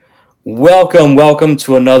Welcome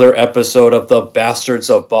to another episode of the Bastards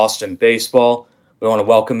of Boston Baseball. We want to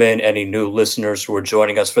welcome in any new listeners who are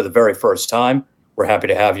joining us for the very first time. We're happy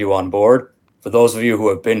to have you on board. For those of you who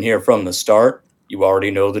have been here from the start, you already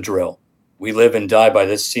know the drill. We live and die by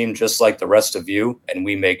this team just like the rest of you, and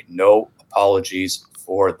we make no apologies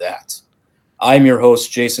for that. I'm your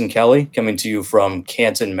host, Jason Kelly, coming to you from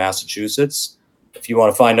Canton, Massachusetts. If you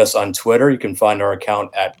want to find us on Twitter, you can find our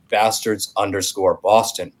account at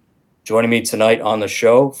bastards_Boston. Joining me tonight on the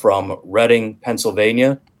show from Reading,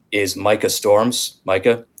 Pennsylvania, is Micah Storms.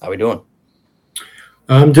 Micah, how we doing?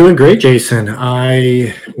 I'm doing great, Jason.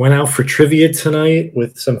 I went out for trivia tonight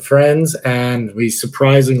with some friends, and we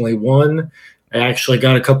surprisingly won. I actually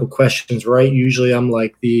got a couple questions right. Usually, I'm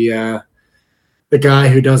like the guy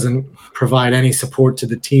who doesn't provide any support to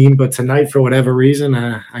the team, but tonight, for whatever reason,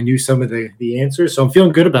 I knew some of the answers, so I'm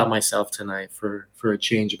feeling good about myself tonight for a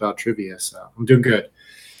change about trivia. So I'm doing good.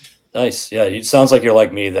 Nice. Yeah, it sounds like you're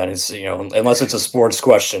like me then. It's, unless it's a sports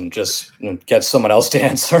question, just get someone else to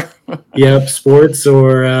answer. Yep, sports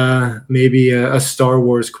or maybe a Star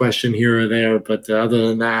Wars question here or there. But other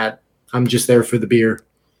than that, I'm just there for the beer.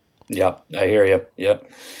 Yep, I hear you. Yep.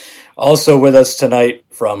 Also with us tonight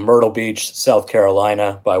from Myrtle Beach, South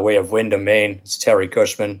Carolina, by way of Wyndham, Maine, it's Terry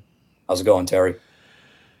Cushman. How's it going, Terry?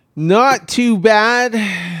 Not too bad.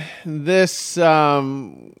 This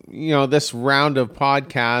this round of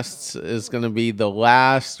podcasts is going to be the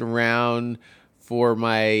last round for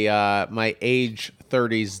my age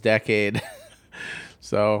 30s decade.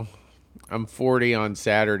 So I'm 40 on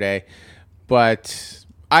Saturday, but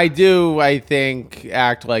I think,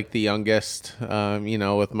 act like the youngest,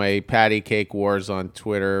 with my patty cake wars on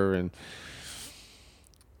Twitter. And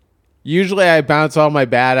usually I bounce all my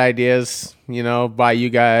bad ideas, by you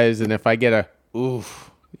guys. And if I get a oof,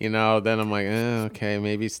 then I'm like, okay,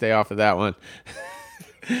 maybe stay off of that one.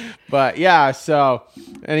 But yeah, so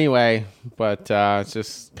anyway, it's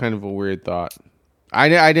just kind of a weird thought.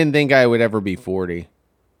 I didn't think I would ever be 40,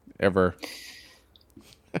 ever.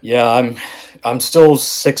 Yeah, I'm still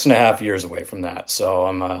 6.5 years away from that, so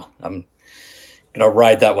I'm gonna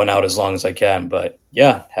ride that one out as long as I can. But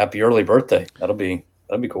yeah, happy early birthday. That'll be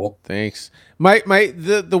cool. Thanks.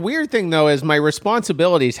 The weird thing though is my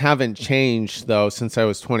responsibilities haven't changed though since I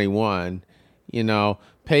was 21.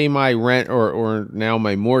 Pay my rent or now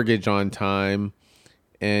my mortgage on time,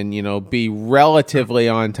 and be relatively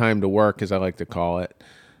on time to work, as I like to call it,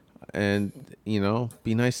 and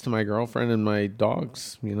be nice to my girlfriend and my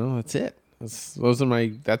dogs. That's it.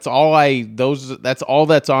 That's all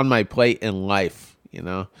that's on my plate in life.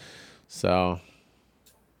 So.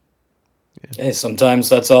 Hey, sometimes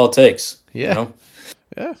that's all it takes. Yeah.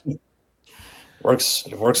 Yeah. It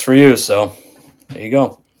works for you, so there you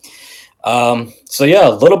go. So yeah,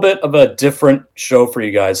 a little bit of a different show for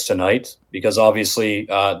you guys tonight, because obviously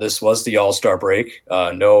this was the All-Star break.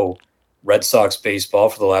 No Red Sox baseball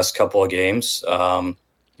for the last couple of games.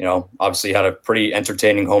 Obviously had a pretty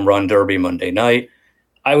entertaining home run derby Monday night.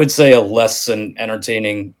 I would say a less than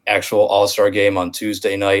entertaining actual All-Star game on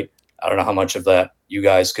Tuesday night. I don't know how much of that you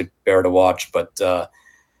guys could bear to watch, but the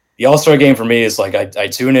All-Star game for me is like I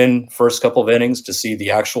tune in first couple of innings to see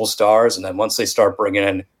the actual stars, and then once they start bringing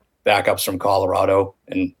in backups from Colorado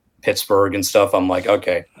and Pittsburgh and stuff, I'm like,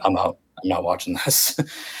 okay, I'm out. I'm not watching this.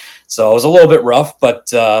 So it was a little bit rough, but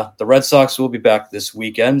the Red Sox will be back this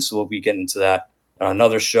weekend, so we'll be getting into that on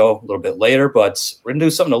another show a little bit later, but we're going to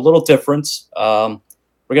do something a little different. We're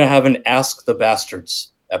going to have an Ask the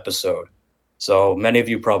Bastards episode. So many of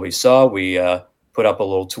you probably saw, we put up a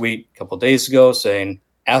little tweet a couple of days ago saying,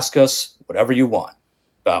 ask us whatever you want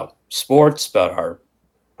about sports, about our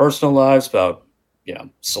personal lives, about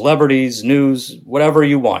celebrities, news, whatever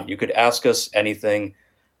you want. You could ask us anything.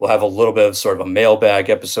 We'll have a little bit of sort of a mailbag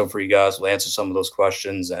episode for you guys. We'll answer some of those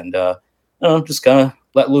questions and just kind of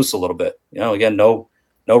let loose a little bit. Again, no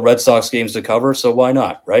Red Sox games to cover, so why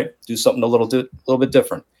not, right? Do something a little bit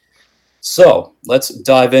different. So let's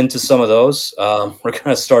dive into some of those. We're going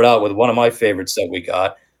to start out with one of my favorites that we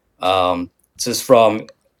got. This is from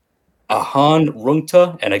Ahan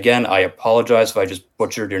Rungta, and again, I apologize if I just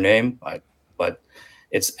butchered your name, but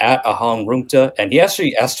it's at Ahan Rungta, and he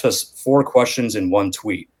actually asked us 4 questions in one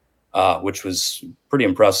tweet, which was pretty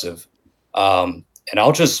impressive. And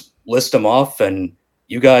I'll just list them off, and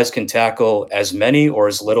you guys can tackle as many or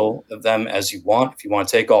as little of them as you want. If you want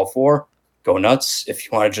to take all 4, go nuts. If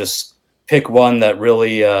you want to just pick one that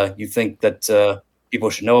really you think that people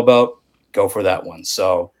should know about, go for that one.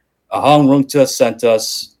 So Ahan Rungta sent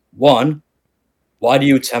us 1, why do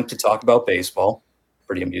you attempt to talk about baseball?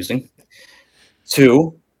 Pretty amusing.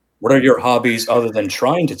 2, what are your hobbies other than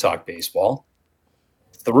trying to talk baseball?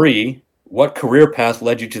 3, what career path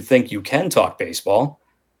led you to think you can talk baseball?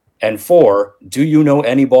 And 4, do you know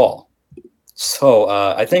any ball? So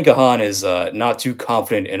I think Ahan is not too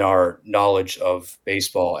confident in our knowledge of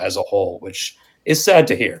baseball as a whole, which is sad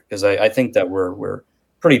to hear because I think that we're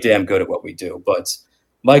pretty damn good at what we do. But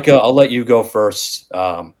Micah, I'll let you go first.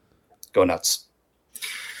 Go nuts.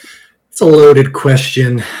 It's a loaded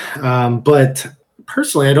question, but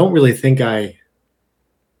personally, I don't really think I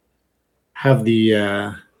have the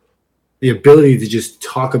ability to just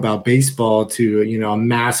talk about baseball to a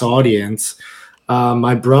mass audience.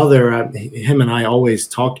 My brother, him and I always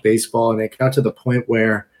talked baseball, and it got to the point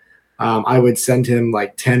where I would send him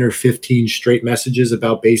like 10 or 15 straight messages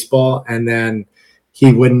about baseball, and then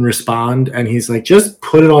he wouldn't respond. And he's like, just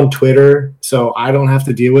put it on Twitter so I don't have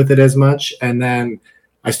to deal with it as much. And then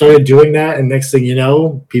I started doing that, and next thing you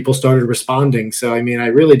know, people started responding. So, I mean, I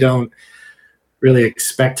really don't really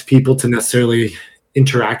expect people to necessarily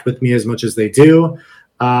interact with me as much as they do.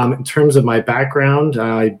 In terms of my background,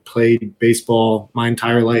 I played baseball my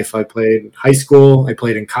entire life. I played in high school. I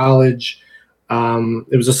played in college.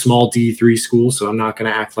 It was a small D3 school, so I'm not going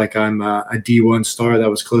to act like I'm a D1 star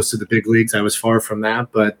that was close to the big leagues. I was far from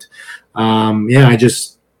that. But, I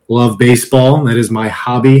just love baseball. That is my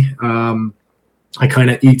hobby. I kind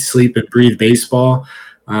of eat, sleep, and breathe baseball.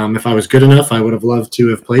 If I was good enough, I would have loved to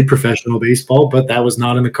have played professional baseball, but that was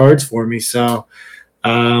not in the cards for me. So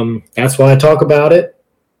that's why I talk about it.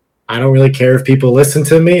 I don't really care if people listen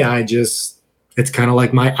to me. It's kind of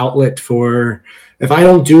like my outlet for, if I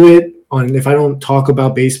don't talk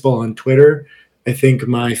about baseball on Twitter, I think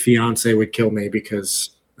my fiance would kill me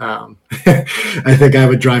because I think I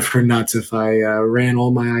would drive her nuts if I ran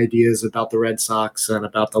all my ideas about the Red Sox and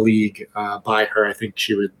about the league by her. I think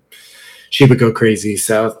she would go crazy.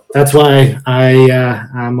 So that's why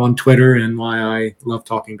I'm on Twitter and why I love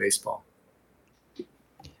talking baseball.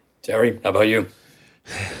 Terry, how about you?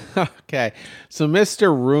 Okay, so Mr.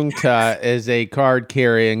 Runta is a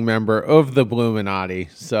card-carrying member of the Bluminati,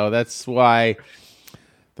 so that's why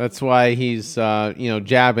he's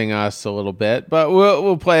jabbing us a little bit, but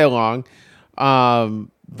we'll play along.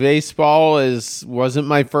 Baseball wasn't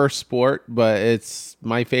my first sport, but it's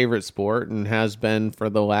my favorite sport and has been for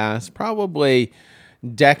the last probably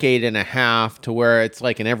decade and a half, to where it's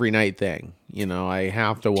like an every night thing. I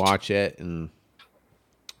have to watch it. And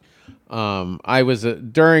I was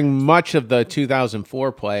during much of the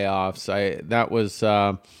 2004 playoffs. That was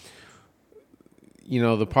the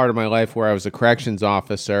part of my life where I was a corrections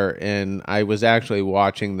officer, and I was actually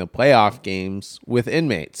watching the playoff games with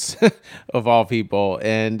inmates of all people.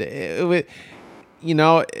 And it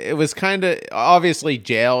was kind of, obviously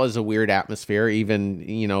jail is a weird atmosphere, even,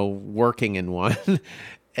 working in one.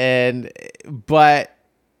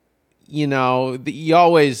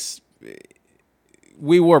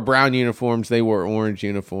 We wore brown uniforms, they wore orange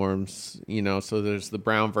uniforms, so there's the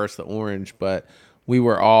brown versus the orange, but we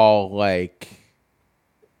were all like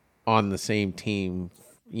on the same team,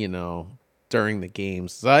 during the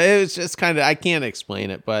games. So it was just kind of, I can't explain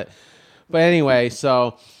it, but anyway,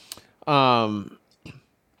 so,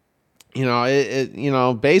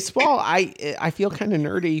 baseball, I feel kind of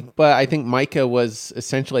nerdy, but I think Micah was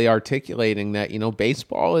essentially articulating that,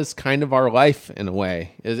 baseball is kind of our life in a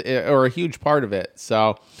way, or a huge part of it.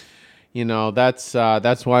 So, that's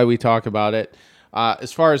why we talk about it.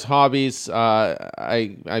 As far as hobbies,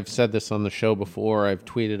 I've said this on the show before. I've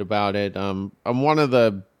tweeted about it. I'm one of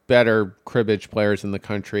the better cribbage players in the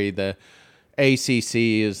country. The ACC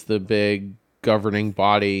is the big governing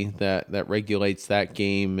body that regulates that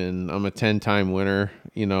game, and I'm a 10-time winner,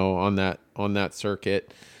 on that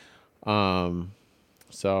circuit.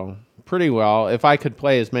 So pretty well. If I could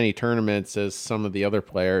play as many tournaments as some of the other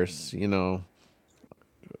players,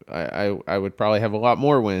 I would probably have a lot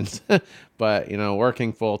more wins. But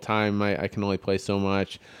working full time, I can only play so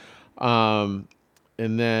much. And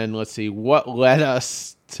then let's see, what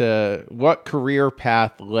career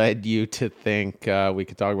path led you to think we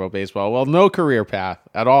could talk about baseball? Well, no career path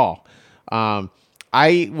at all.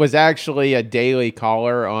 I was actually a daily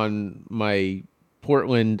caller on my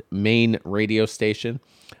Portland, Maine radio station.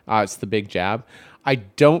 It's the Big Jab. I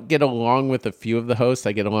don't get along with a few of the hosts.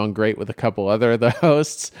 I get along great with a couple other of the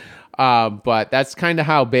hosts. But that's kind of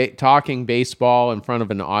how talking baseball in front of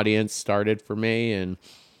an audience started for me. And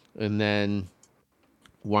then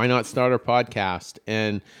why not start a podcast?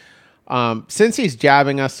 And since he's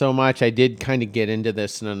jabbing us so much, I did kind of get into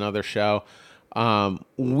this in another show.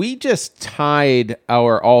 We just tied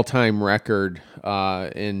our all-time record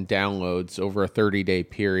in downloads over a 30-day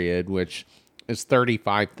period, which is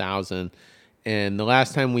 35,000. And the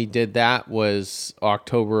last time we did that was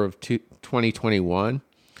October of 2021.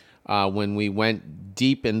 when we went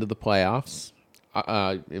deep into the playoffs,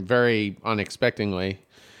 very unexpectedly.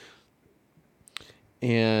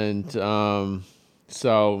 And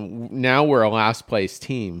so now we're a last place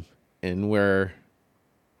team, and we're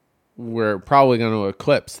probably going to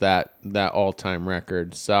eclipse that all-time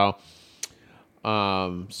record. So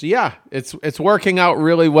yeah, it's working out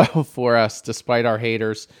really well for us despite our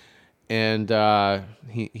haters. And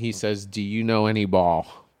he says, "Do you know any ball?"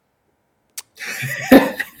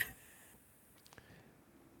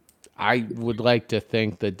 I would like to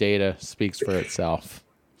think the data speaks for itself.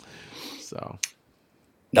 So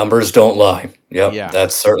numbers don't lie. Yep, Yeah.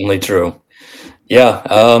 That's certainly true. Yeah,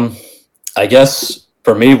 I guess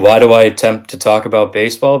for me, why do I attempt to talk about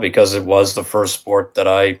baseball? Because it was the first sport that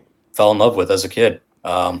I fell in love with as a kid.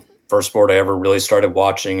 First sport I ever really started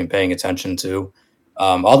watching and paying attention to.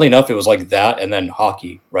 Oddly enough, it was like that and then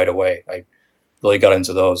hockey right away. I really got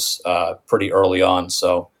into those pretty early on.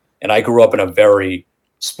 So, and I grew up in a very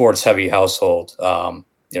sports heavy household.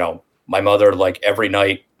 My mother, like every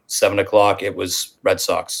night, 7:00, it was Red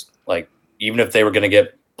Sox. Like even if they were going to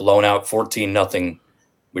get blown out 14-0,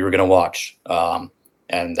 we were going to watch.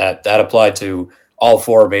 And that applied to all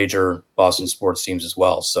four major Boston sports teams as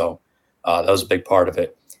well. So that was a big part of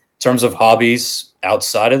it. In terms of hobbies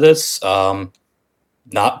outside of this, probably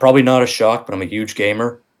not a shock, but I'm a huge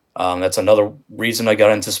gamer. That's another reason I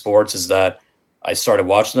got into sports is that I started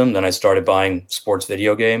watching them. Then I started buying sports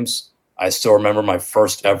video games. I still remember my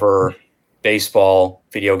first ever baseball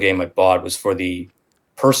video game I bought was for the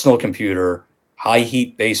personal computer High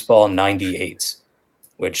Heat Baseball 98,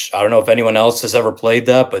 which I don't know if anyone else has ever played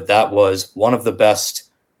that, but that was one of the best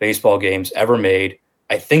baseball games ever made.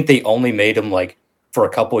 I think they only made them like for a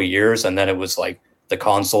couple of years, and then it was like the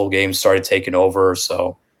console games started taking over.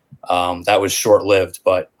 So that was short-lived,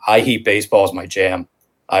 but High Heat Baseball is my jam.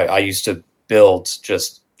 I used to build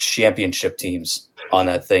just championship teams on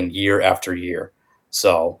that thing year after year.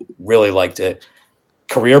 So really liked it.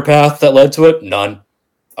 Career path that led to it? None.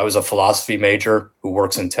 I was a philosophy major who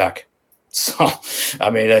works in tech. So, I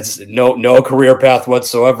mean, that's no career path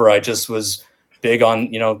whatsoever. I just was big on,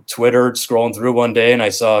 Twitter, scrolling through one day, and I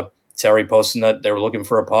saw Terry posting that they were looking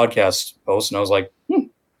for a podcast post, and I was like,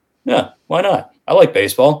 yeah, why not? I like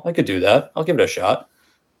baseball. I could do that. I'll give it a shot.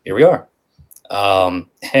 Here we are.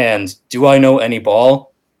 And do I know any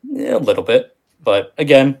ball? Yeah, a little bit. But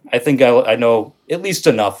again, I think I know at least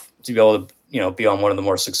enough to be able to, be on one of the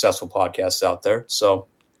more successful podcasts out there. So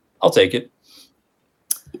I'll take it.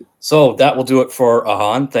 So that will do it for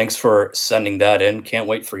Ahan. Thanks for sending that in. Can't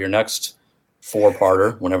wait for your next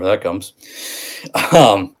 4-parter, whenever that comes.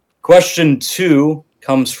 Question 2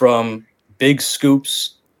 comes from Big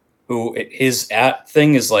Scoops, who his @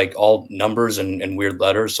 is like all numbers and weird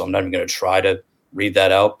letters. So I'm not even going to try to read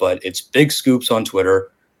that out, but it's Big Scoops on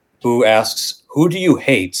Twitter, who asks, who do you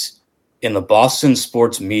hate in the Boston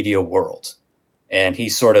sports media world? And he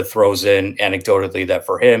sort of throws in anecdotally that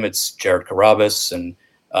for him, it's Jared Carrabis. And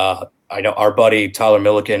I know our buddy Tyler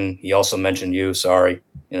Milliken, he also mentioned you, sorry,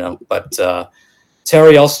 but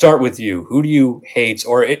Terry, I'll start with you. Who do you hate,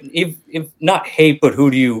 or if not hate, but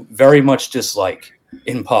who do you very much dislike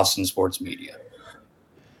in Boston sports media?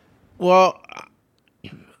 Well,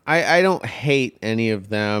 I don't hate any of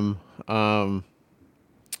them.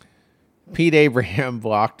 Pete Abraham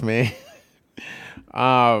blocked me.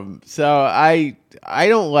 So I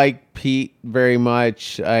don't like Pete very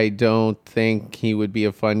much. I don't think he would be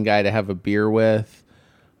a fun guy to have a beer with.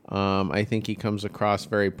 I think he comes across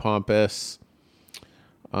very pompous.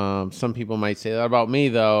 Some people might say that about me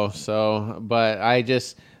though. So, but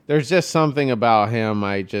there's just something about him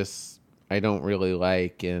I don't really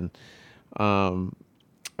like. And,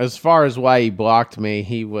 as far as why he blocked me,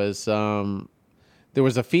 he was, there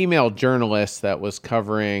was a female journalist that was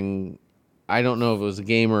covering, I don't know if it was a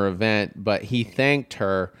game or event, but he thanked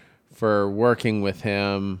her for working with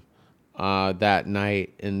him that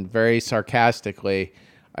night. And very sarcastically,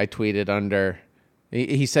 I tweeted under,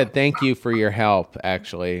 he said, "Thank you for your help,"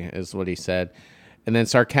 actually, is what he said. And then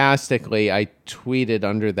sarcastically, I tweeted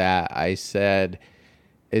under that, I said,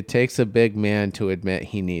 "It takes a big man to admit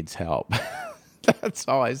he needs help." That's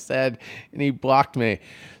all I said. And he blocked me.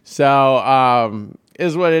 So,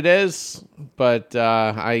 is what it is. But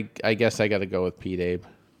I guess I got to go with Pete Abe.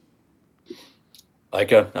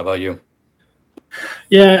 Micah, how about you?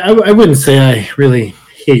 Yeah, I wouldn't say I really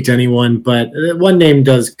hate anyone, but one name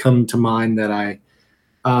does come to mind that I,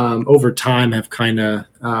 over time, have kind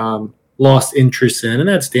of lost interest in, and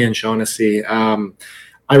that's Dan Shaughnessy.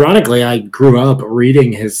 Ironically, I grew up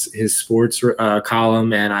reading his sports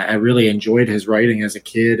column, and I really enjoyed his writing as a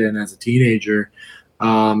kid and as a teenager.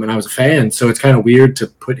 and I was a fan. So it's kind of weird to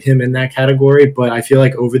put him in that category. But I feel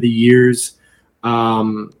like over the years,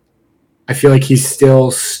 I feel like he's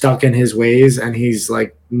still stuck in his ways, and he's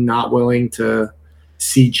like not willing to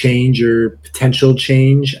see change or potential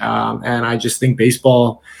change. And I just think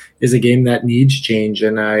baseball is a game that needs change.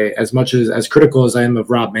 And as much as critical as I am of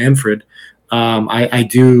Rob Manfred, I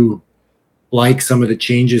do like some of the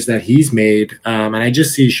changes that he's made. And I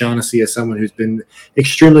just see Shaughnessy as someone who's been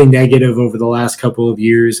extremely negative over the last couple of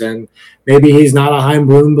years. And maybe he's not a Chaim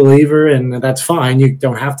Bloom believer, and that's fine. You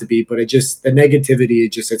don't have to be, but the negativity,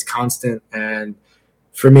 it's constant. And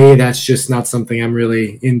for me, that's just not something I'm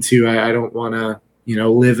really into. I don't want to,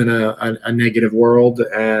 live in a negative world.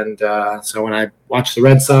 And so when I watch the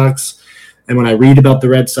Red Sox and when I read about the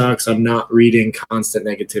Red Sox, I'm not reading constant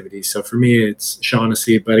negativity. So for me, it's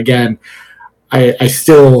Shaughnessy. But again, I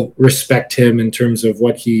still respect him in terms of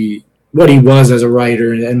what he was as a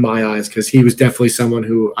writer in my eyes, because he was definitely someone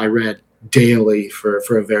who I read daily for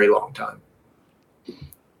a very long time.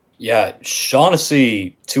 Yeah,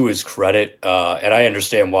 Shaughnessy, to his credit, and I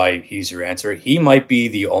understand why he's your answer, he might be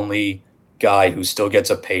the only guy who still gets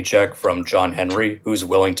a paycheck from John Henry who's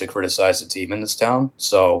willing to criticize the team in this town.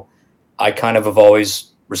 So I kind of have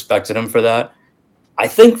always respected him for that. I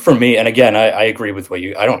think for me, and again, I agree with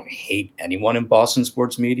I don't hate anyone in Boston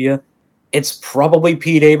sports media. It's probably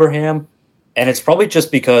Pete Abraham. And it's probably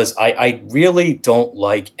just because I really don't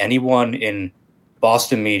like anyone in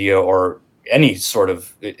Boston media or any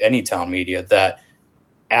town media that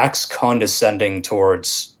acts condescending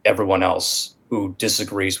towards everyone else who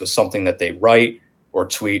disagrees with something that they write or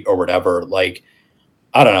tweet or whatever. Like,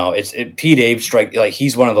 I don't know. Pete Abe like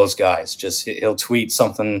he's one of those guys. Just he'll tweet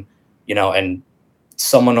something, and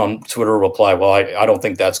someone on Twitter will reply, well, I don't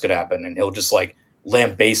think that's going to happen. And he'll just like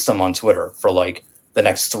lambaste them on Twitter for like the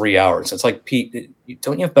next 3 hours. It's like, Pete,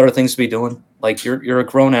 don't you have better things to be doing? Like you're a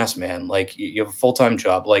grown ass man. Like you have a full-time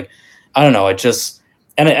job. Like, I don't know.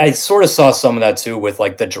 I sort of saw some of that too with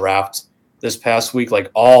like the draft this past week. Like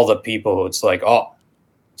all the people, it's like, oh,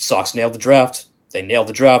 Sox nailed the draft. They nailed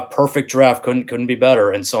the draft. Perfect draft. Couldn't be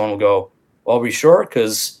better. And someone will go, well, are we sure?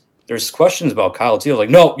 Because there's questions about Kyle Teel. Like,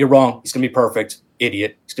 no, you're wrong. He's going to be perfect.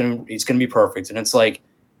 Idiot. He's going to be perfect. And it's like,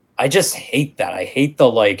 I just hate that. I hate the,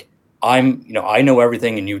 like, I know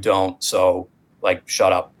everything and you don't. So like,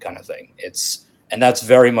 shut up kind of thing. And that's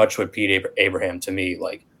very much what Pete Abraham to me,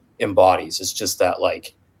 like, embodies. It's just that,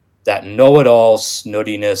 like, that know-it-all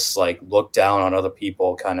snootiness, like look down on other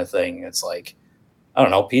people kind of thing. It's like, I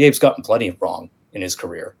don't know. Pete Abe's gotten plenty of wrong in his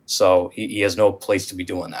career. So he has no place to be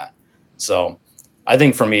doing that. So I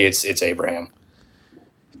think for me, it's Abraham.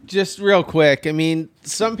 Just real quick, I mean,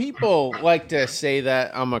 some people like to say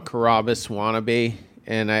that I'm a Carabas wannabe,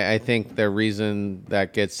 and I think the reason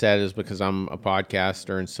that gets said is because I'm a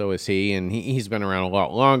podcaster, and so is he, and he's been around a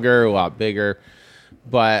lot longer, a lot bigger.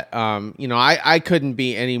 But, I couldn't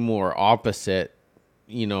be any more opposite,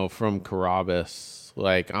 from Carabas.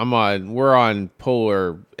 Like, we're on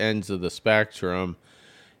polar ends of the spectrum,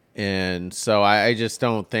 and so I just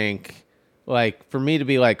don't think... Like, for me to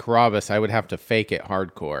be like Carabas, I would have to fake it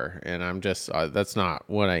hardcore. And I'm just, that's not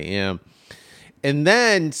what I am. And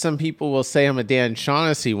then some people will say I'm a Dan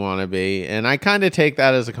Shaughnessy wannabe. And I kind of take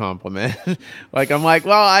that as a compliment. Like, I'm like,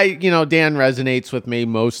 well, Dan resonates with me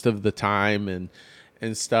most of the time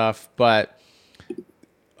and stuff. But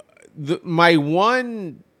my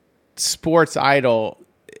one sports idol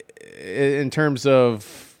in terms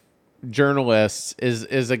of journalists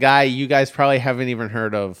is a guy you guys probably haven't even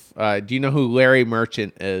heard of. Do you know who Larry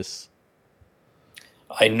Merchant is?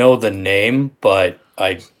 I know the name, but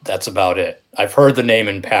that's about it. I've heard the name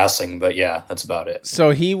in passing, but yeah, that's about it. So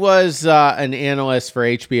he was an analyst for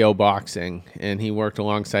HBO Boxing, and he worked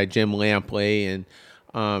alongside Jim Lampley.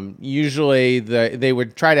 And usually they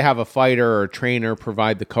would try to have a fighter or a trainer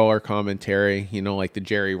provide the color commentary, like the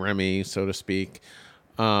Jerry Remy, so to speak.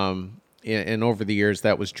 And over the years,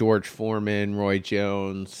 that was George Foreman, Roy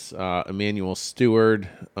Jones, Emmanuel Stewart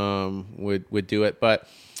would do it. But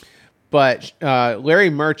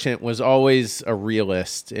Larry Merchant was always a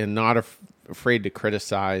realist and not afraid to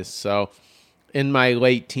criticize. So in my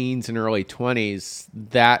late teens and early 20s,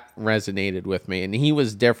 that resonated with me. And he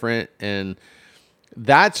was different. And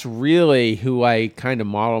that's really who I kind of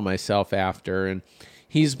model myself after. And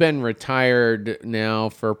he's been retired now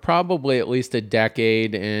for probably at least a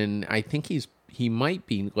decade, and I think he might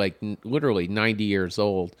be like literally 90 years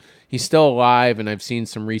old. He's still alive, and I've seen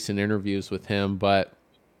some recent interviews with him, but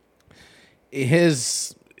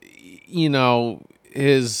his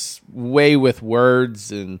way with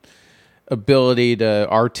words and ability to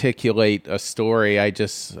articulate a story, I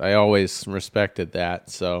always respected that.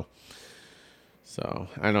 So So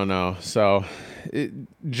I don't know. So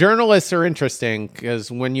journalists are interesting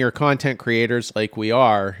because when you're content creators like we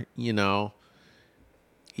are, you know,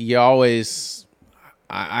 you always,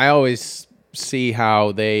 I always see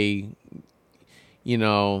how they, you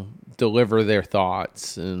know, deliver their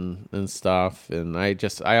thoughts and stuff. And I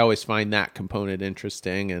always find that component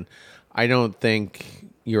interesting. And I don't think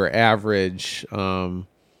your average, I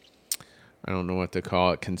don't know what to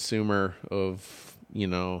call it, consumer of,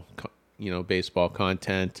 baseball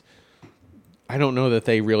content. I don't know that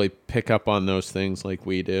they really pick up on those things like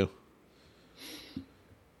we do.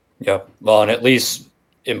 Yeah. Well, and at least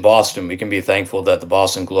in Boston, we can be thankful that the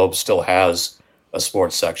Boston Globe still has a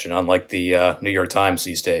sports section, unlike the New York Times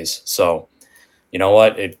these days. So, you know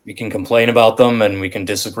what? We can complain about them and we can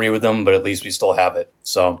disagree with them, but at least we still have it.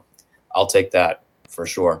 So I'll take that for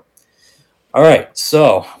sure. All right.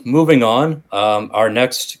 So moving on, our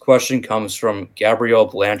next question comes from Gabrielle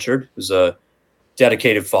Blanchard, who's a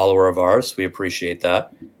dedicated follower of ours. We appreciate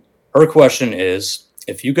that. Her question is,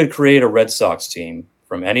 if you could create a Red Sox team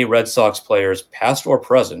from any Red Sox players, past or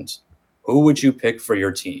present, who would you pick for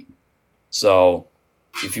your team? So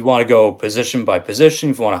if you want to go position by position,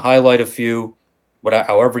 if you want to highlight a few,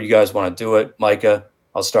 however you guys want to do it, Micah,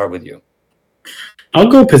 I'll start with you. I'll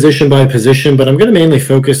go position by position, but I'm going to mainly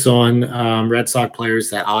focus on Red Sox players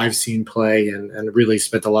that I've seen play and really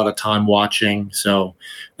spent a lot of time watching. So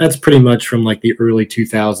that's pretty much from like the early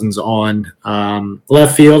 2000s on.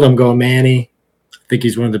 Left field, I'm going Manny. I think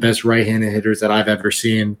he's one of the best right-handed hitters that I've ever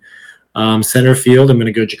seen. Center field, I'm going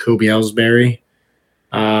to go Jacoby Ellsbury.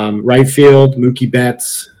 Right field, Mookie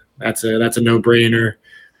Betts. That's a no-brainer.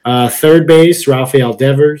 Third base, Rafael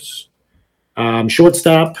Devers.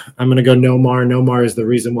 Shortstop, I'm going to go Nomar. Nomar is the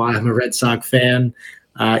reason why I'm a Red Sox fan.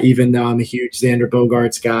 Even though I'm a huge Xander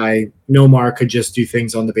Bogaerts guy, Nomar could just do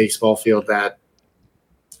things on the baseball field that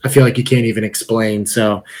I feel like you can't even explain.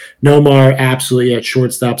 So Nomar, absolutely at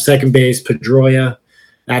shortstop. Second base, Pedroia.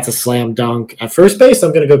 That's a slam dunk. At first base,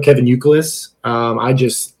 I'm going to go Kevin Youkilis. I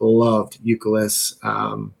just loved Youkilis.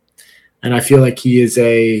 And I feel like he is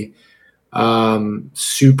a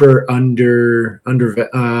super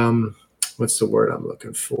what's the word I'm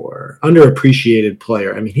looking for? Underappreciated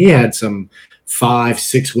player. I mean, he had some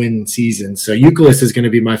 5-6 win seasons. So Youkilis is going to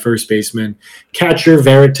be my first baseman. Catcher,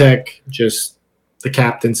 Varitek, just the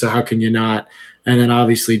captain. So how can you not? And then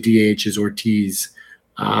obviously DH is Ortiz.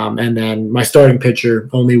 And then my starting pitcher,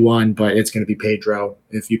 only one, but it's going to be Pedro.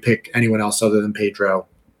 If you pick anyone else other than Pedro,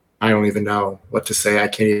 I don't even know what to say. I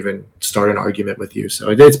can't even start an argument with you. So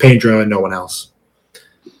it's Pedro and no one else.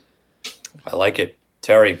 I like it.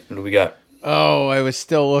 Terry, what do we got? Oh, I was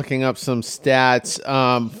still looking up some stats.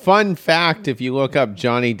 Fun fact, if you look up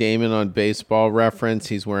Johnny Damon on Baseball Reference,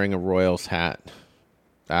 he's wearing a Royals hat.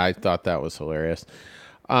 I thought that was hilarious.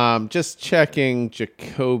 Just checking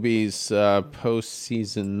Jacoby's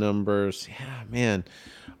postseason numbers. Yeah, man.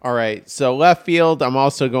 All right, so left field, I'm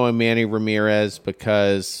also going Manny Ramirez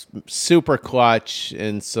because super clutch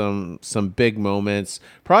in some big moments.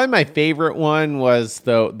 Probably my favorite one was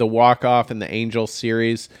the walk-off in the Angels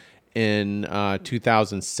series in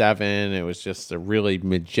 2007. It was just a really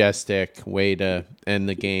majestic way to end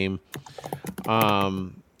the game.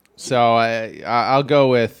 So I'll go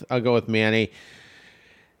with Manny.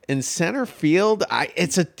 In center field,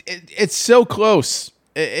 it's so close.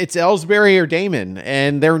 It's Ellsbury or Damon,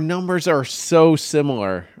 and their numbers are just so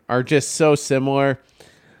similar.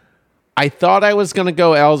 I thought I was going to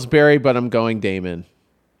go Ellsbury, but I'm going Damon.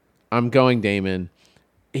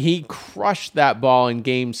 He crushed that ball in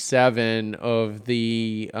Game 7 of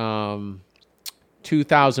the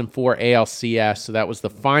 2004 ALCS, so that was the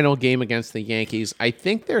final game against the Yankees. I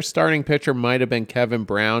think their starting pitcher might have been Kevin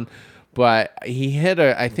Brown, but he hit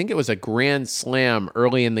I think it was a grand slam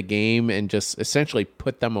early in the game and just essentially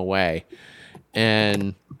put them away.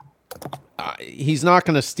 And he's not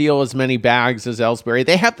going to steal as many bags as Ellsbury.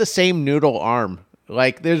 They have the same noodle arm.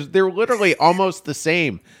 Like they're literally almost the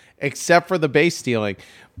same, except for the base stealing.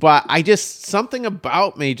 But something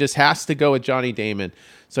about me just has to go with Johnny Damon.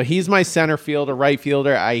 So he's my center fielder, right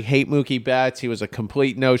fielder. I hate Mookie Betts. He was a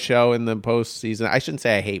complete no-show in the postseason. I shouldn't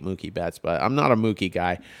say I hate Mookie Betts, but I'm not a Mookie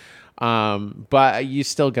guy. But you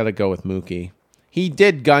still got to go with Mookie. He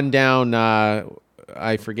did gun down,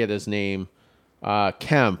 I forget his name,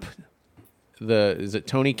 Kemp. Is it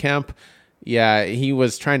Tony Kemp? Yeah, he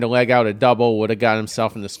was trying to leg out a double, would have got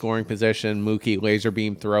himself in the scoring position. Mookie laser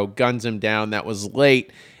beam throw, guns him down. That was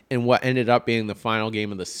late in what ended up being the final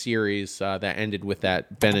game of the series that ended with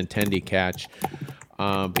that Benintendi catch.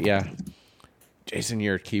 But yeah, Jason,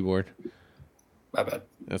 your keyboard. My bad.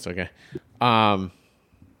 That's okay.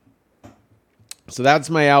 So that's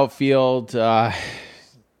my outfield.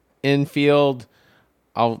 Infield,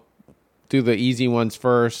 I'll do the easy ones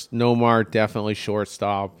first. Nomar, definitely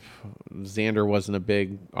shortstop. Xander wasn't a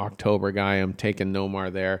big October guy. I'm taking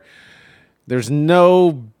Nomar there. There's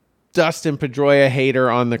no Dustin Pedroia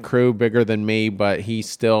hater on the crew bigger than me, but he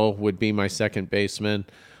still would be my second baseman.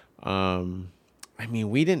 I mean,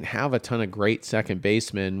 we didn't have a ton of great second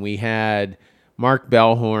basemen. We had Mark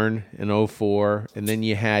Bellhorn in 2004, and then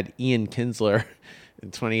you had Ian Kinsler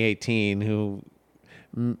in 2018, who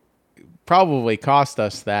probably cost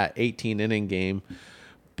us that 18-inning game.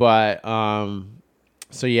 But,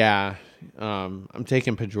 so yeah, I'm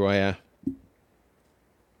taking Pedroia.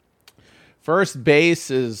 First base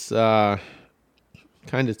is kind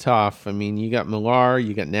of tough. I mean, you got Millar,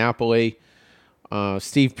 you got Napoli.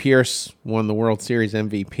 Steve Pearce won the World Series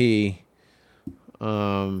MVP.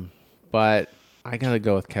 But I got to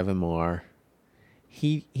go with Kevin Millar.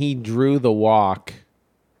 He drew the walk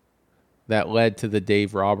that led to the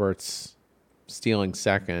Dave Roberts stealing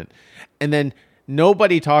second. And then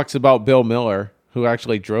nobody talks about Bill Miller, who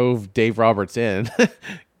actually drove Dave Roberts in.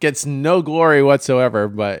 Gets no glory whatsoever,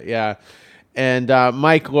 but yeah. And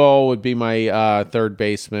Mike Lowell would be my third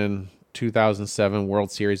baseman, 2007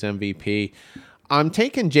 World Series MVP. I'm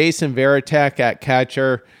taking Jason Varitek at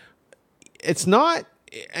catcher. It's not,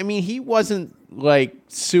 I mean, he wasn't like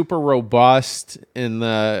super robust in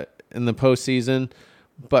the postseason,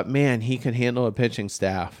 but man, he could handle a pitching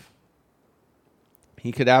staff.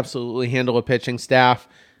 He could absolutely handle a pitching staff.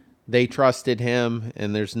 They trusted him,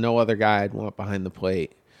 and there's no other guy I'd want behind the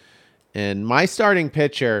plate. And my starting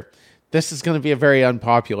pitcher, this is going to be a very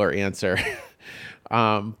unpopular answer.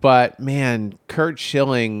 But man, Curt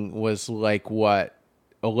Schilling was like, what,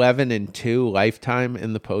 11-2 lifetime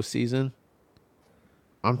in the postseason?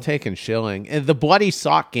 I'm taking Schilling. And the bloody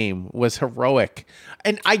sock game was heroic.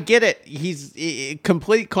 And I get it. He's a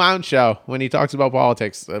complete clown show when he talks about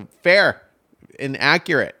politics. Fair and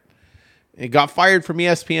accurate. He got fired from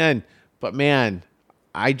ESPN. But man,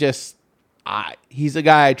 he's a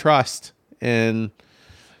guy I trust. And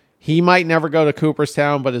he might never go to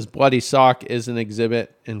Cooperstown, but his bloody sock is an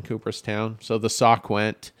exhibit in Cooperstown. So the sock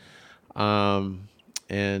went. So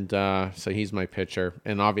he's my pitcher.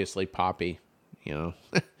 And obviously Poppy, you know.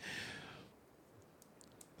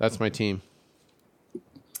 That's my team.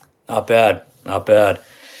 Not bad. Not bad.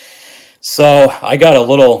 So I got a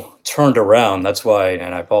little turned around. That's why,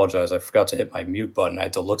 and I apologize, I forgot to hit my mute button. I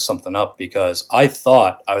had to look something up because I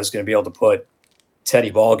thought I was going to be able to put Teddy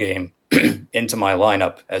Ballgame into my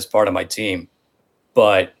lineup as part of my team.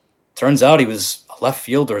 But turns out he was a left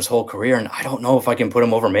fielder his whole career, and I don't know if I can put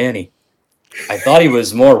him over Manny. I thought he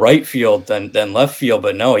was more right field than left field,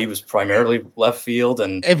 but no, he was primarily left field.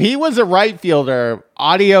 And if he was a right fielder,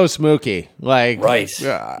 adios Mookie. Like, right,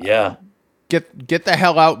 yeah, get the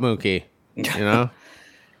hell out, Mookie. You know,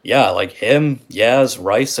 yeah, like him, Yaz,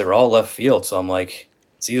 Rice, they're all left field. So I'm like,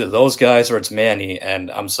 it's either those guys or it's Manny.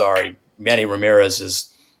 And I'm sorry, Manny Ramirez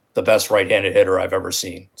is the best right-handed hitter I've ever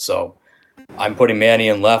seen. So I'm putting Manny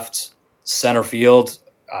in left. Center field,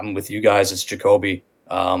 I'm with you guys. It's Jacoby.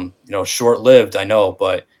 Short-lived, I know,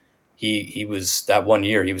 but he was that 1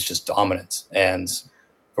 year, he was just dominant. And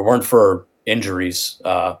if it weren't for injuries,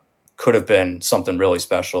 could have been something really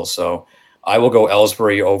special. So I will go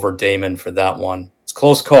Ellsbury over Damon for that one. It's a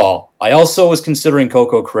close call. I also was considering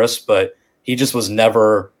Coco Crisp, but he just was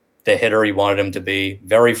never the hitter he wanted him to be.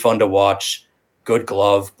 Very fun to watch, good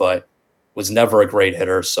glove, but was never a great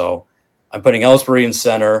hitter. So I'm putting Ellsbury in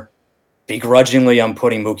center. Begrudgingly, I'm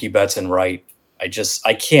putting Mookie Betts in right.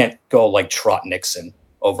 I can't go like Trot Nixon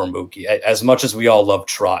over Mookie. As much as we all love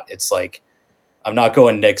Trot, it's like I'm not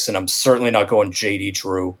going Nixon. I'm certainly not going JD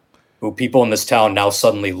Drew, who people in this town now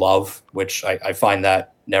suddenly love, which I find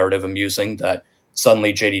that narrative amusing, that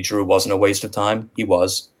suddenly JD Drew wasn't a waste of time. He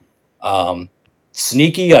was.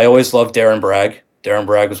 Sneaky, I always loved Darren Bragg. Darren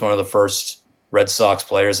Bragg was one of the first Red Sox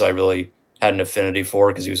players I really had an affinity for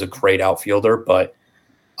because he was a great outfielder, but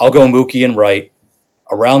I'll go Mookie in right.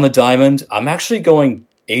 Around the diamond, I'm actually going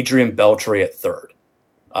Adrian Beltre at third.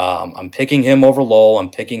 I'm picking him over Lowell. I'm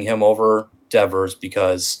picking him over Devers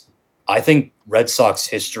because I think Red Sox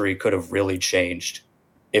history could have really changed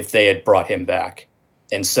if they had brought him back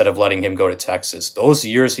instead of letting him go to Texas. Those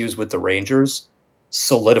years he was with the Rangers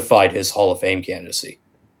solidified his Hall of Fame candidacy.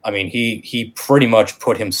 I mean, he pretty much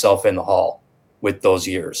put himself in the Hall with those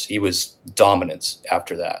years. He was dominant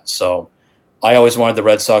after that. So I always wanted the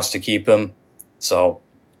Red Sox to keep him. So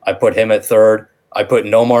I put him at third. I put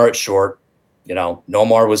Nomar at short.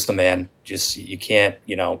 Nomar was the man. Just, you can't,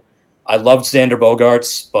 I loved Xander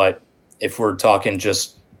Bogaerts, but if we're talking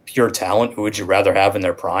just pure talent, who would you rather have in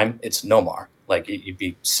their prime? It's Nomar. Like, you'd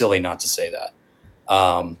be silly not to say that.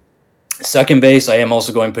 Second base, I am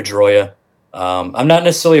also going Pedroia. I'm not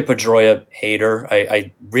necessarily a Pedroia hater.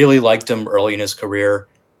 I really liked him early in his career.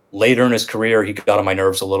 Later in his career, he got on my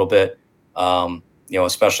nerves a little bit,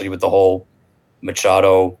 especially with the whole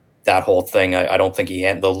Machado, that whole thing. I don't think he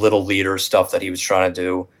had the little leader stuff that he was trying to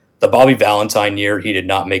do. The Bobby Valentine year, he did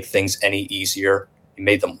not make things any easier. He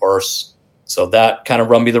made them worse. So that kind of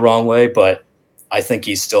rubbed me the wrong way, but I think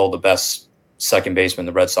he's still the best second baseman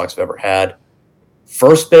the Red Sox have ever had.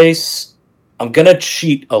 First base, I'm going to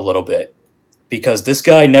cheat a little bit because this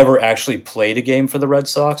guy never actually played a game for the Red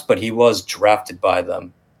Sox, but he was drafted by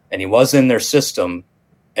them, and he was in their system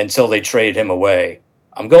until they traded him away.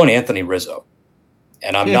 I'm going Anthony Rizzo,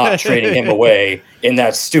 and I'm not trading him away in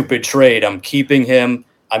that stupid trade. I'm keeping him.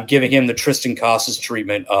 I'm giving him the Tristan Casas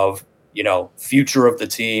treatment of, future of the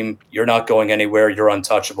team. You're not going anywhere. You're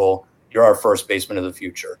untouchable. You're our first baseman of the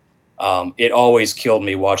future. It always killed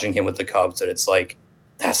me watching him with the Cubs that it's like,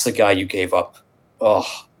 that's the guy you gave up. Oh,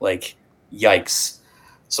 like, yikes.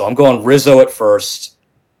 So I'm going Rizzo at first.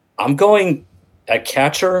 I'm going at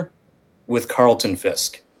catcher with Carlton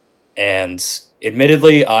Fisk. And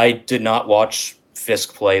admittedly, I did not watch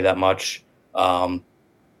Fisk play that much. I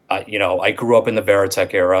grew up in the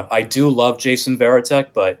Varitek era. I do love Jason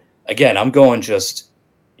Varitek, but again, I'm going just,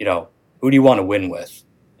 who do you want to win with?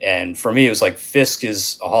 And for me, it was like Fisk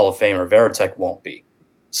is a Hall of Famer. Varitek won't be.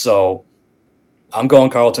 So I'm going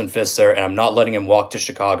Carlton Fisk there, and I'm not letting him walk to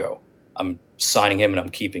Chicago. I'm signing him, and I'm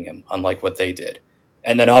keeping him, unlike what they did.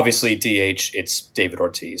 And then obviously DH, it's David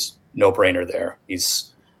Ortiz. No brainer there.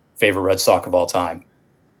 He's favorite Red Sox of all time.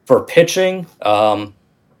 For pitching,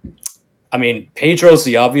 Pedro's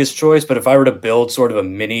the obvious choice, but if I were to build sort of a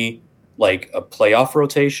mini, like a playoff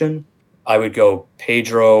rotation, I would go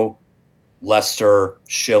Pedro, Lester,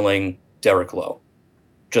 Schilling, Derek Lowe,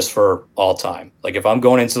 just for all time. Like, if I'm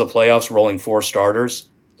going into the playoffs rolling 4 starters,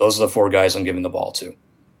 those are the 4 guys I'm giving the ball to.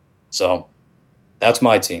 So that's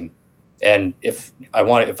my team. And if I'm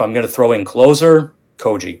going to throw in closer,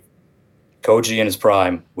 Koji in his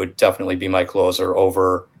prime would definitely be my closer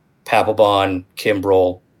over Papelbon,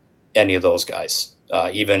 Kimbrel, any of those guys.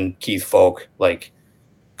 Even Keith Folk, like,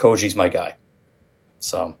 Koji's my guy.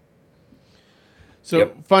 So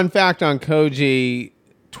yep. Fun fact on Koji,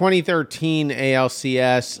 2013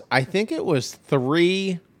 ALCS, I think it was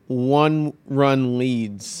 3 1-run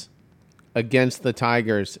leads against the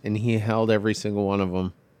Tigers, and he held every single one of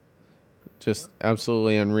them. Just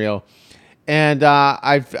absolutely unreal. And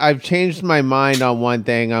I've changed my mind on one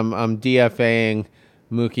thing. I'm DFAing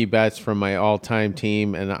Mookie Betts from my all-time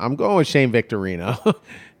team, and I'm going with Shane Victorino.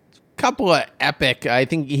 Couple of epic. I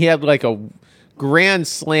think he had like a grand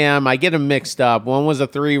slam. I get them mixed up. One was a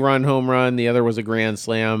 3-run home run. The other was a grand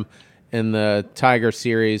slam in the Tiger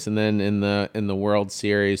series, and then in the World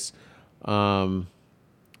Series.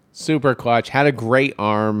 Super clutch. Had a great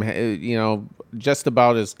arm. Just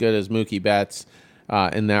about as good as Mookie Betts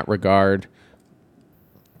in that regard.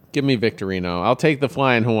 Give me Victorino. I'll take the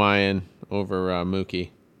Flying Hawaiian over Mookie.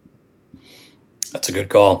 That's a good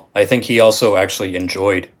call. I think he also actually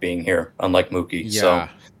enjoyed being here, unlike Mookie. Yeah. So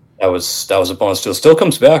that was a bonus deal. Still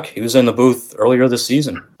comes back. He was in the booth earlier this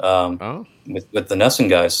season with the Nesson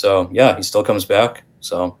guys. So, yeah, he still comes back.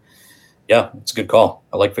 So, yeah, it's a good call.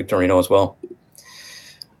 I like Victorino as well.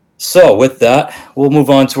 So with that, we'll move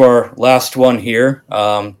on to our last one here.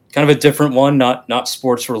 Kind of a different one, not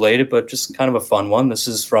sports related, but just kind of a fun one. This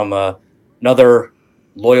is from another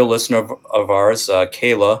loyal listener of ours,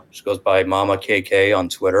 Kayla. She goes by Mama KK on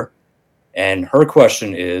Twitter. And her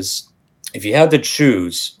question is, if you had to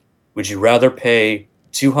choose, would you rather pay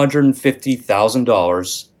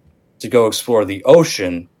 $250,000 to go explore the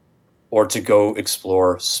ocean or to go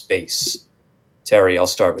explore space? Terry, I'll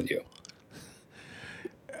start with you.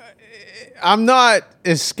 I'm not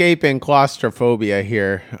escaping claustrophobia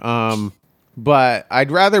here, but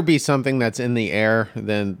I'd rather be something that's in the air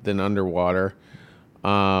than underwater.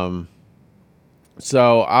 So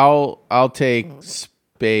I'll take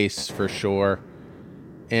space for sure.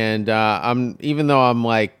 And even though I'm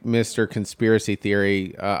like Mr. Conspiracy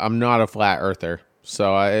Theory, I'm not a flat earther.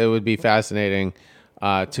 So it would be fascinating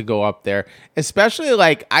to go up there, especially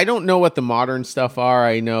like I don't know what the modern stuff are.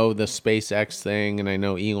 I know the SpaceX thing, and I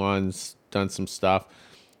know Elon's done some stuff,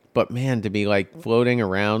 but man, to be like floating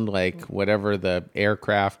around like whatever the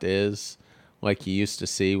aircraft is, like you used to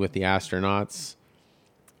see with the astronauts,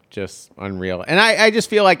 just unreal. And I just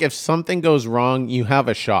feel like if something goes wrong, you have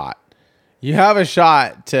a shot. You have a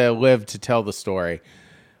shot to live to tell the story.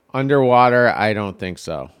 Underwater, I don't think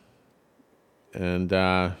so. And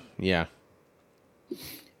yeah.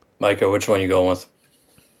 Micah, which one you going with?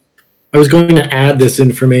 I was going to add this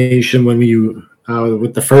information when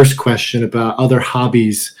with the first question about other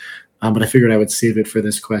hobbies, but I figured I would save it for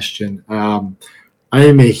this question. I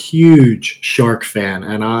am a huge shark fan,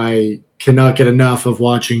 and I cannot get enough of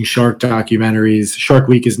watching shark documentaries. Shark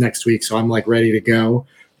Week is next week, so I'm like ready to go.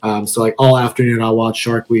 So like all afternoon, I'll watch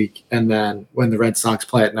Shark Week, and then when the Red Sox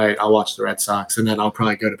play at night, I'll watch the Red Sox, and then I'll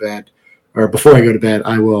probably go to bed. Or before I go to bed,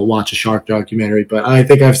 I will watch a shark documentary. But I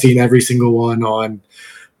think I've seen every single one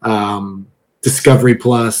on Discovery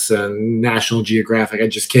Plus and National Geographic. I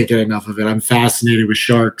just can't get enough of it. I'm fascinated with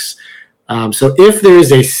sharks. So if there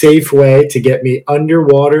is a safe way to get me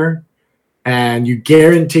underwater and you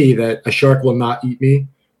guarantee that a shark will not eat me,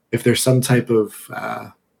 if there's some type of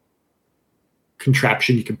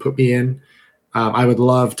contraption you can put me in, I would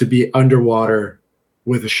love to be underwater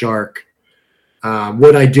with a shark.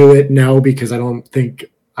 Would I do it? No, because I don't think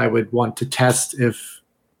I would want to test if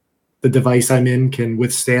the device I'm in can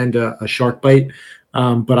withstand a shark bite.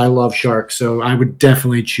 But I love sharks, so I would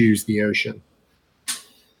definitely choose the ocean.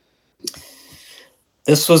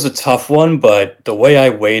 This was a tough one, but the way I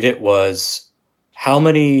weighed it was, how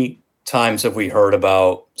many times have we heard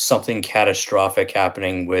about something catastrophic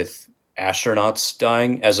happening with astronauts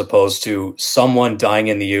dying as opposed to someone dying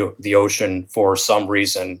in the ocean for some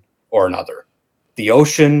reason or another? The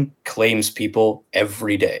ocean claims people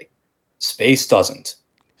every day. Space doesn't.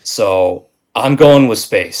 So I'm going with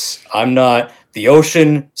space. The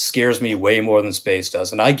ocean scares me way more than space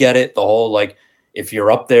does. And I get it. The whole, like, if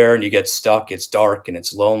you're up there and you get stuck, it's dark and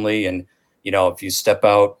it's lonely. And, if you step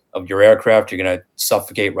out of your aircraft, you're going to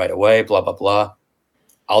suffocate right away, blah, blah, blah.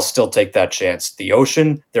 I'll still take that chance. The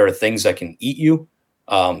ocean, there are things that can eat you.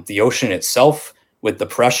 The ocean itself, with the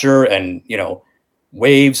pressure and,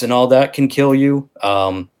 waves and all that, can kill you.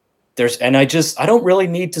 I don't really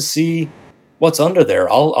need to see what's under there.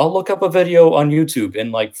 I'll look up a video on YouTube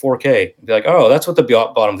in like 4K and be like, oh, that's what the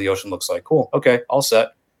bottom of the ocean looks like. Cool. Okay. All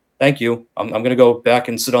set. Thank you. I'm going to go back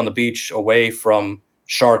and sit on the beach away from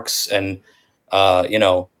sharks and,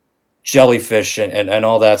 jellyfish and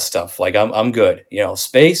all that stuff. Like I'm good.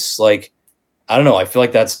 Space, like, I don't know. I feel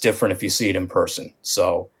like that's different if you see it in person.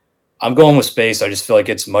 So I'm going with space. I just feel like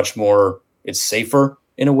it's safer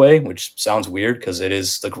in a way, which sounds weird because it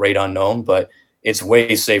is the great unknown, but it's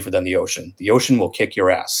way safer than the ocean. The ocean will kick your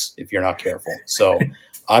ass if you're not careful. So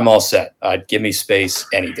I'm all set. Give me space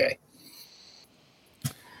any day.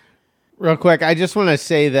 Real quick, I just want to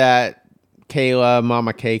say that Kayla,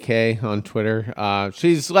 Mama KK on Twitter,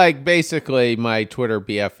 she's like basically my Twitter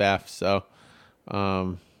BFF. So,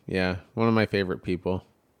 yeah, one of my favorite people.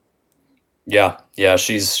 Yeah,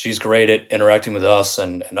 she's great at interacting with us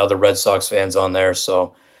and other Red Sox fans on there.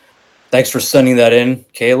 So thanks for sending that in,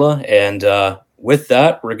 Kayla. And with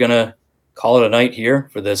that, we're going to call it a night here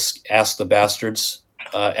for this Ask the Bastards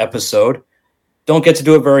episode. Don't get to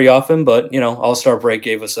do it very often, but, All-Star break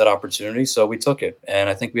gave us that opportunity, so we took it. And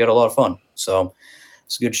I think we had a lot of fun. So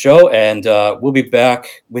it's a good show. And we'll be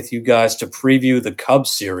back with you guys to preview the Cubs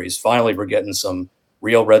series. Finally, we're getting some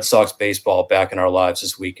real Red Sox baseball back in our lives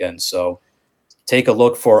this weekend. So take a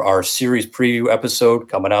look for our series preview episode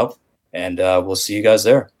coming out, and we'll see you guys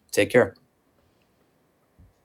there. Take care.